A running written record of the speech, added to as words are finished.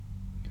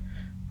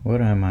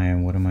What am I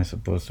and what am I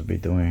supposed to be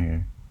doing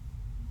here?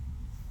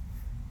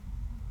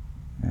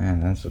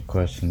 Man, that's a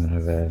question that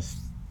I've asked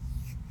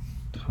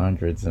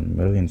hundreds and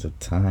millions of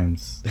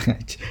times.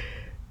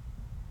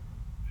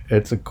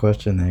 It's a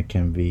question that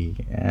can be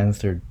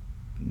answered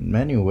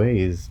many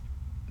ways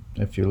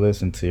if you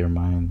listen to your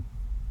mind.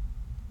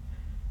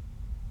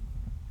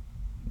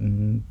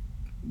 Mm,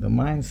 The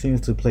mind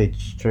seems to play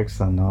tricks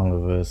on all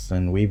of us,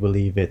 and we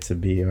believe it to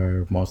be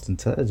our most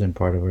intelligent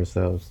part of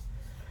ourselves.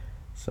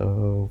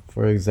 So,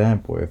 for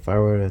example, if I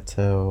were to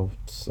tell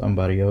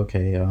somebody,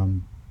 okay,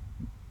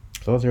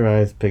 close your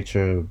eyes,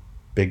 picture a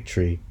big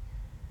tree.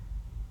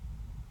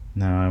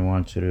 Now I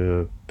want you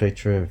to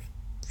picture it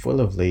full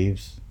of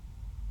leaves,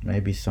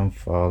 maybe some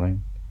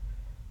falling.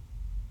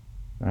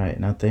 Alright,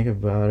 now think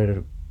about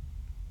it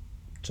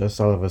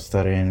just all of a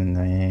sudden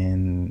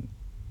in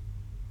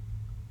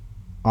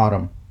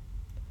autumn.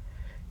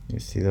 You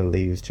see the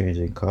leaves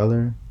changing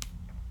color,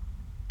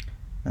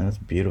 and it's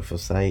a beautiful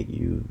sight.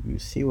 You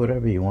see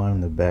whatever you want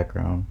in the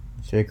background.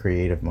 It's your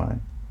creative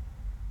mind.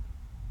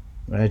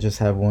 But I just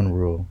have one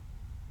rule: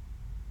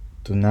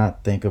 do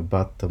not think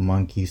about the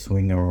monkey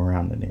swinging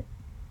around in it.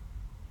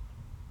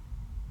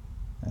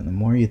 And the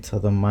more you tell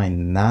the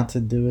mind not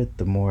to do it,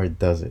 the more it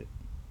does it.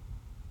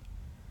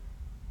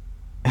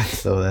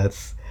 So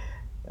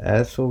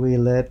that's what we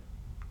let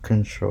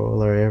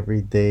control our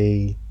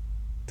everyday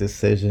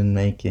decision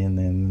making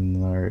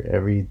and our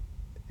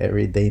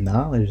everyday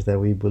knowledge that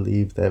we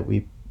believe that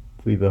we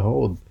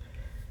behold.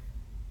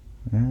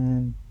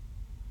 And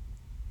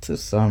to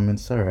some,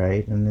 it's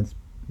alright, and it's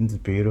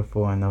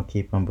beautiful, and they'll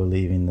keep on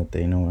believing that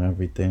they know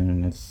everything,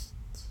 and it's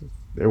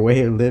their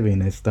way of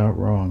living. It's not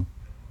wrong,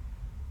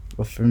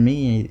 but for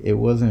me, it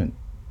wasn't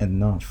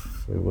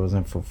enough. It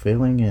wasn't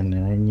fulfilling, and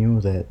I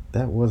knew that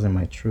that wasn't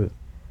my truth.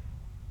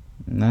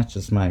 And that's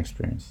just my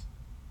experience.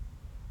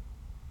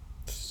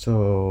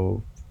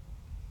 So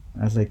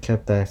as I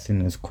kept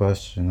asking this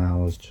question, I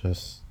was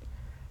just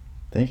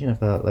thinking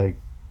about like,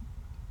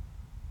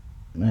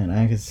 man,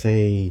 I could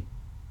say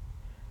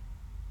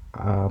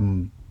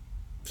I'm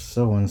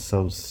so and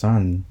so's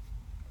son.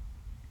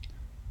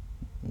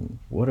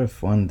 What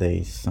if one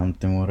day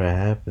something would have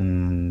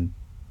happened and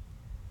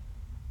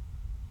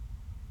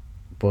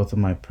both of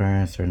my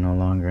parents are no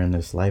longer in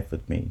this life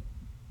with me?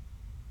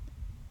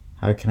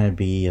 How can I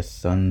be a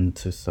son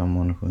to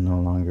someone who no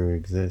longer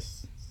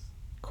exists?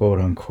 Quote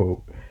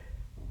unquote.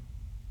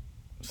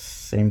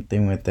 Same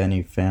thing with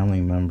any family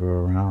member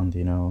around,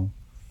 you know.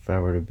 If I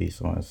were to be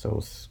so and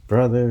so's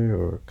brother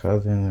or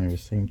cousin or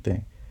same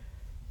thing.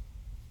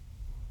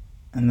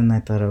 And then I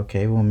thought,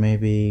 okay, well,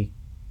 maybe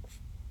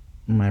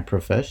my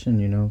profession,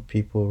 you know,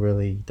 people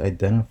really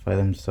identify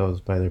themselves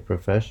by their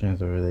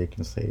professions, or they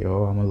can say,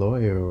 oh, I'm a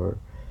lawyer, or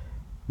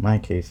my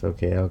case,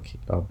 okay,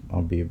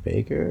 I'll be a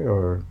baker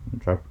or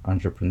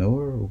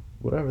entrepreneur, or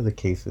whatever the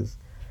case is.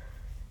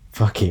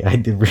 Fuck it, I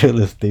did real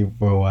estate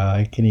for a while.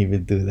 I can't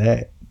even do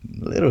that.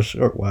 A little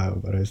short while,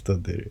 but I still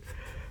did it.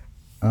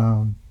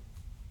 Um,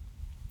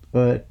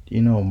 but,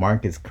 you know,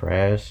 markets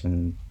crash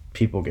and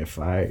people get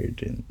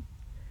fired, and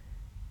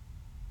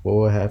what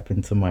will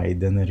happen to my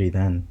identity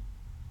then?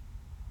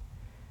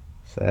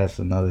 So that's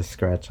another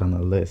scratch on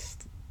the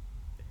list.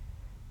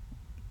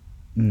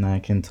 And I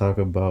can talk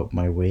about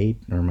my weight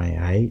or my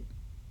height,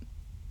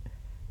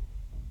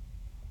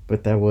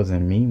 but that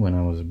wasn't me when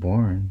I was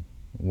born.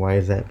 Why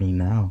is that me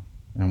now?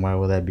 And why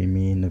will that be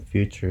me in the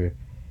future,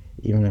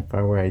 even if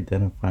I were to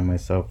identify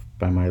myself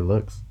by my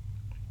looks?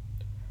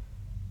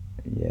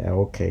 Yeah,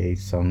 okay,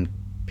 some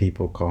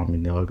people call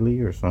me ugly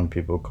or some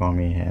people call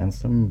me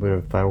handsome, but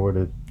if I were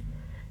to,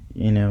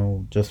 you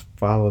know, just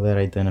follow that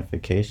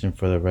identification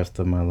for the rest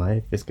of my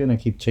life, it's gonna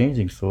keep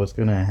changing. So what's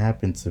gonna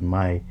happen to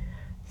my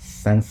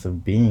sense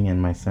of being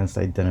and my sense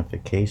of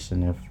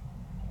identification if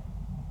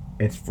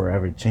it's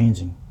forever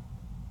changing?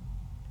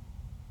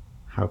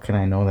 How can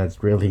I know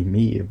that's really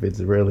me if it's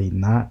really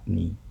not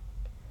me?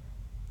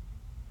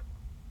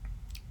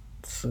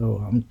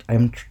 So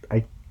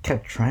I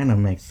kept trying to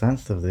make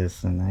sense of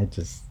this, and I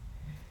just,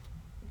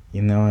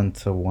 you know,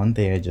 until one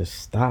day I just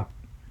stopped,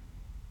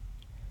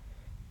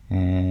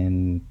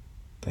 and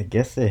I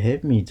guess it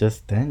hit me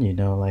just then, you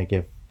know, like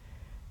if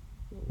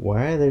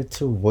why are there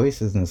two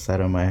voices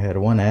inside of my head,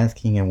 one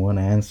asking and one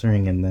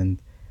answering, and then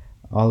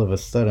all of a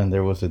sudden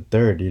there was a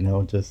third, you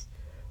know, just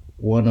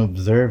one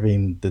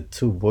observing the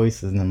two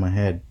voices in my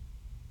head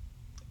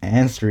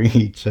answering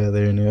each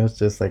other, and it was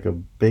just like a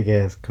big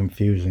ass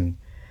confusion.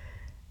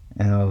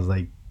 And I was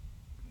like,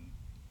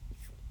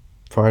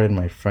 pardon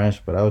my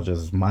French, but I was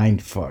just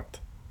mind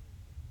fucked.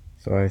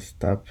 So I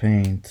stopped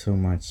paying too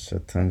much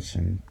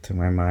attention to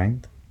my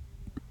mind,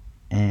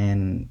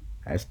 and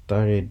I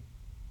started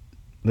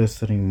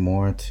listening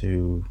more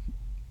to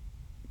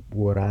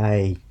what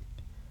I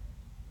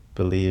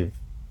believe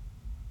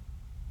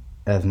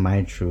as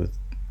my truth,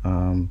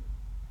 um,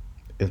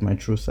 is my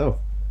true self.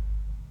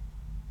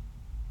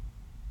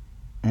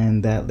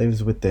 And that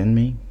lives within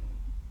me,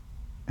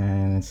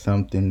 and it's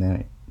something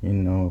that, you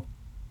know,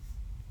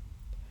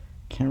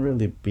 can't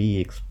really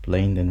be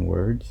explained in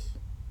words.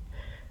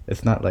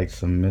 It's not like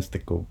some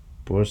mystical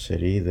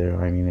bullshit either.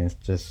 I mean, it's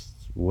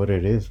just what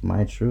it is,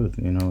 my truth.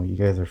 You know, you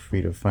guys are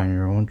free to find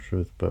your own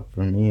truth, but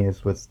for me,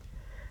 it's what's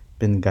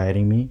been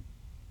guiding me,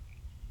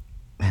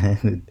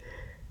 and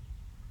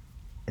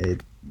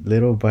it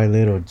little by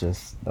little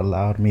just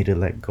allowed me to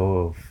let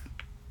go of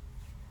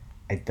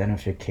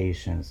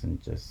identifications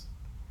and just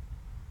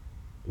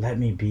let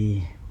me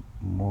be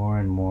more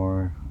and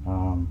more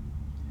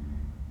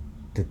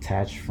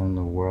detached from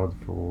the world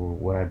for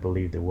what I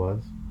believed it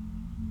was.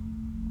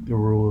 The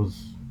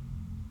rules,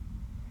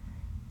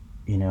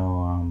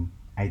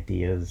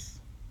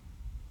 ideas,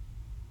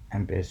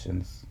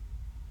 ambitions,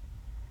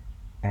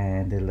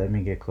 and it let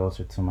me get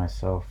closer to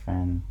myself.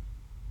 And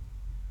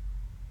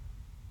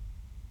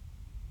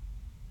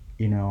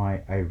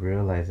I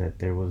realized that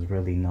there was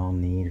really no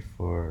need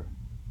for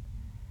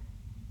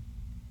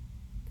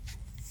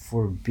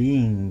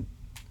being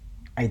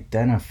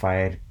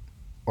identified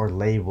or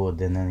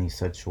labeled in any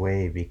such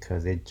way,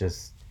 because it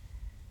just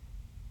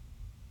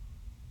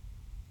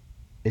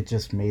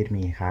made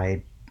me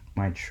hide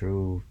my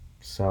true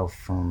self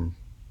from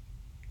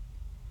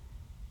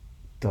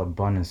the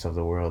abundance of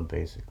the world,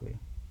 basically.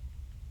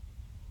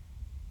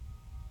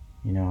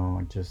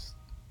 Just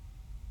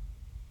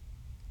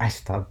I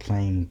stopped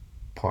playing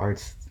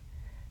parts.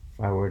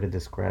 If I were to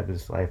describe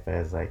this life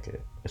as like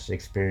a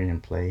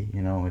Shakespearean play,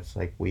 it's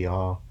like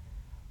like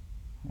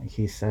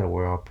he said,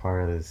 we're all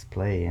part of this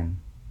play, and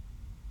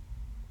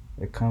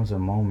there comes a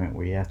moment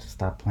where you have to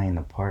stop playing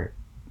the part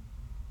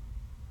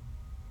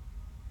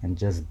and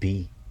just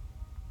be.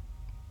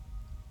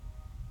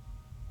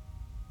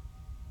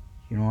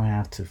 You don't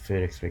have to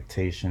fit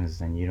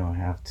expectations, and you don't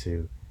have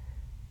to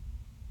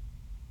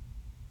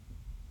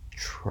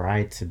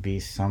try to be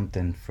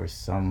something for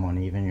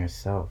someone, even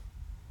yourself.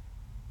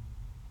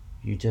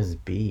 You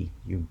just be.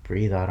 You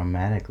breathe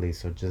automatically,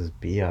 so just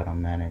be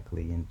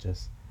automatically and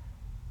just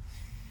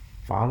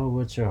follow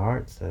what your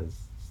heart says.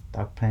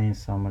 Stop paying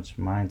so much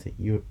mind to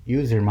you.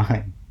 Use your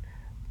mind.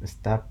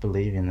 Stop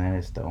believing that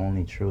it's the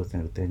only truth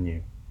within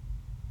you.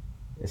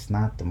 It's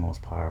not the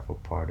most powerful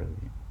part of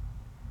you,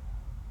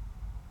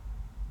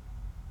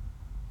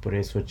 but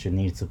it's what you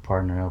need to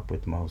partner up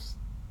with most.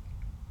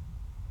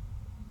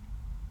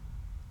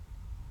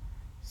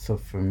 So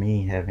for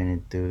me, having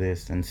to do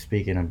this and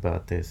speaking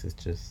about this is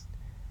just,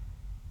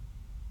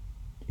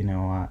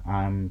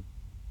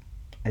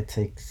 I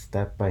take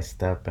step by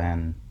step,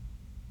 and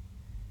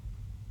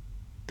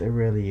there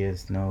really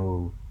is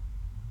no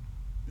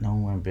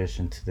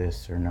ambition to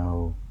this, or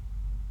no.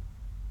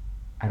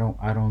 I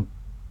don't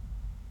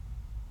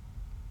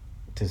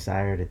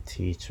desire to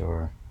teach,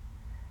 or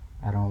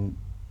I don't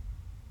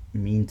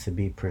mean to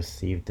be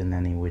perceived in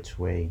any which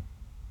way.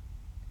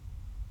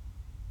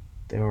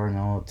 There are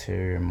no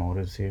ulterior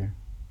motives here.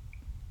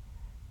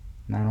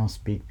 And I don't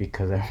speak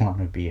because I want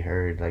to be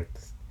heard. Like,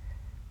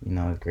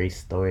 great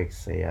Stoics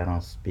say, I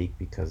don't speak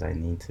because I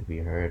need to be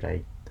heard.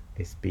 I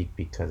speak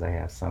because I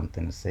have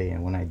something to say.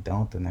 And when I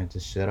don't, then I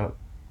just shut up.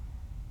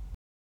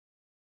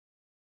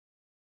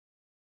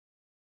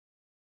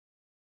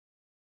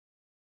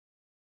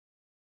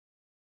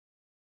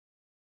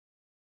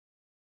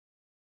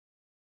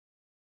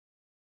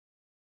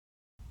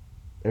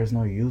 There's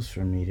no use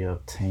for me to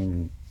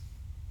obtain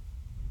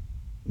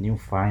new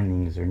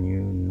findings or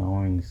new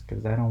knowings,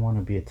 because I don't want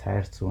to be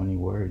attached to any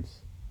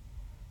words.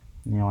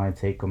 I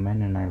take them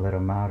in and I let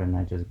them out, and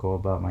I just go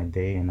about my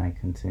day and I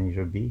continue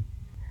to be.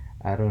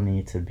 I don't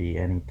need to be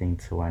anything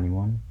to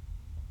anyone.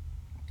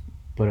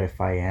 But if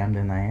I am,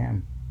 then I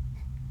am.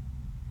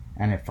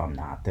 And if I'm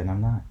not, then I'm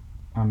not.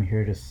 I'm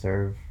here to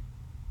serve,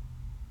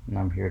 and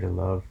I'm here to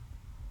love.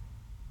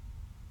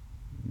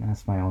 And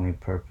that's my only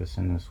purpose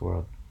in this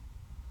world.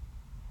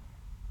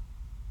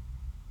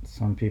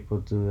 Some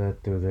people do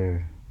that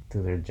through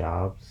their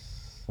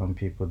jobs. Some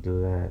people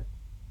do that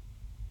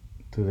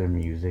through their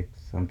music.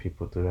 Some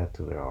people do that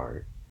through their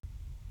art.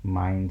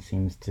 Mine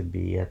seems to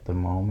be at the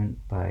moment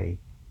by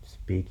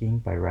speaking,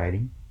 by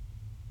writing.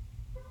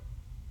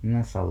 And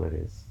that's all it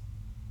is.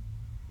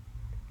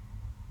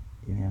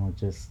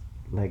 Just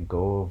let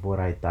go of what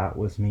I thought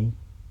was me,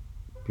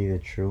 be the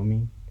true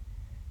me,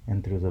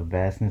 and through the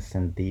vastness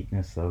and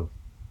deepness of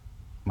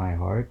my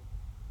heart,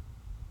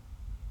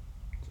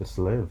 just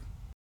live.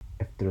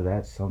 If through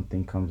that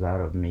something comes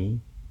out of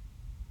me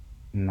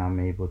and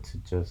I'm able to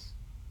just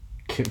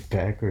give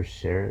back or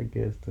share, I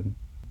guess, then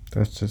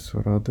that's just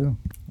what I'll do.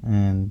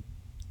 And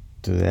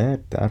to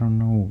that, I don't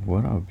know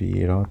what I'll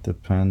be. It all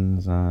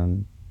depends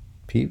on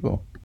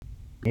people.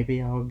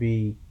 Maybe I'll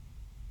be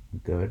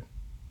good.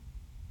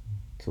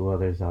 To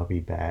others, I'll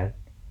be bad.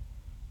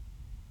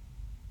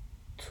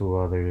 To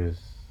others,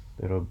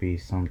 it'll be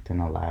something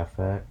to laugh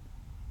at.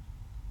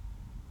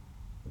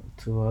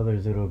 To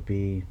others, it'll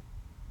be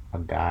a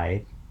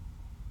guide.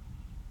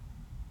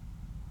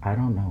 I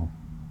don't know.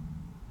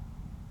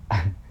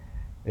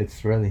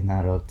 It's really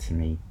not up to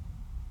me.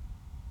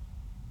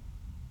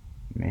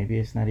 Maybe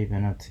it's not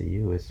even up to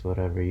you. It's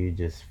whatever you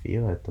just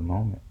feel at the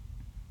moment.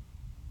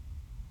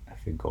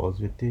 If it goes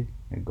with you,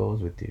 it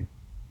goes with you.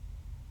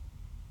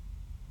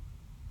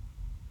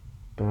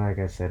 But like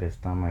I said, it's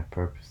not my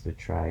purpose to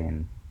try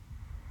and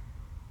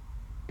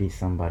be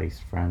somebody's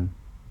friend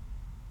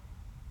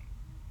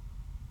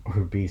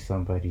or be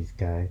somebody's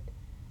guide.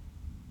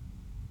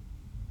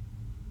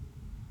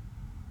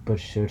 But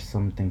should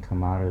something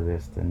come out of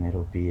this, then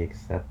it'll be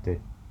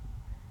accepted.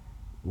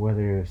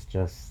 Whether it's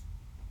just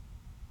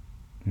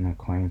an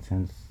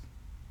acquaintance,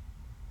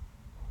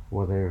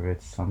 whether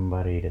it's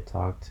somebody to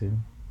talk to,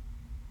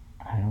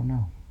 I don't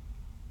know.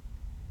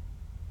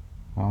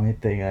 The only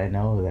thing I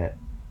know that,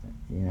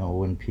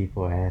 when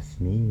people ask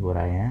me what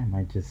I am,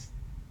 I just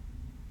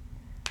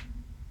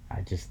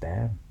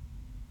am.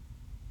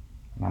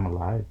 I'm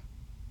alive.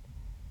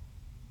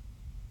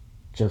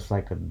 Just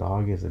like a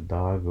dog is a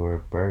dog or a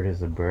bird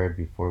is a bird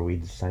before we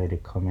decide to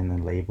come in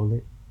and label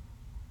it.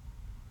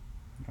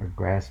 Or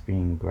grass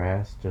being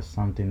grass, just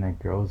something that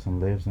grows and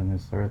lives on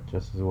this earth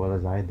just as well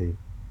as I do.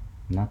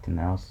 Nothing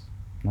else,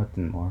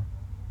 nothing more.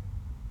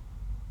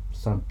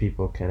 Some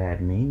people could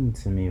add meaning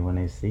to me when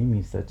they see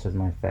me, such as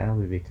my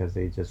family, because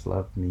they just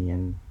love me,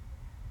 and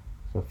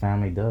so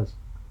family does.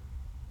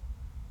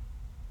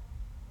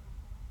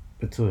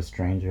 But to a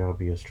stranger, I'll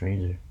be a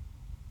stranger.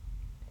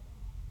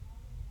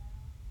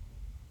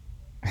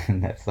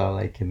 And that's all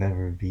I can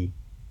ever be.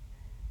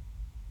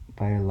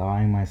 By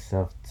allowing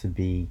myself to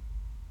be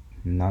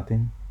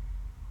nothing,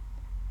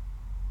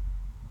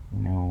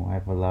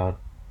 I've allowed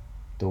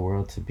the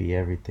world to be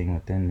everything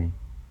within me.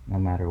 No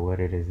matter what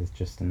it is, it's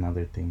just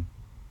another thing.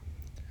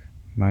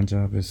 My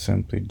job is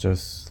simply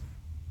just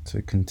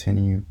to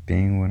continue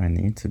being what I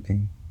need to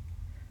be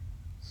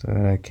so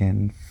that I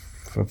can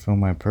fulfill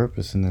my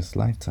purpose in this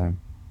lifetime.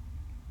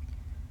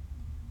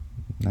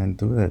 And I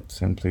do that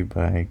simply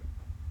by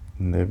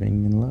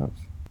living in love.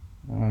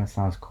 Oh, it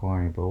sounds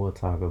corny, but we'll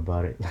talk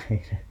about it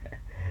later.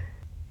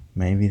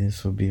 Maybe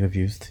this will be of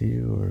use to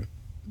you, or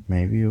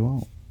maybe it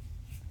won't.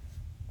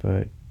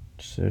 But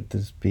should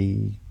this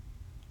be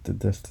the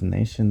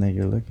destination that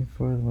you're looking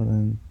for, well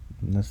then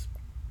let's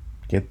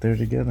get there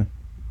together.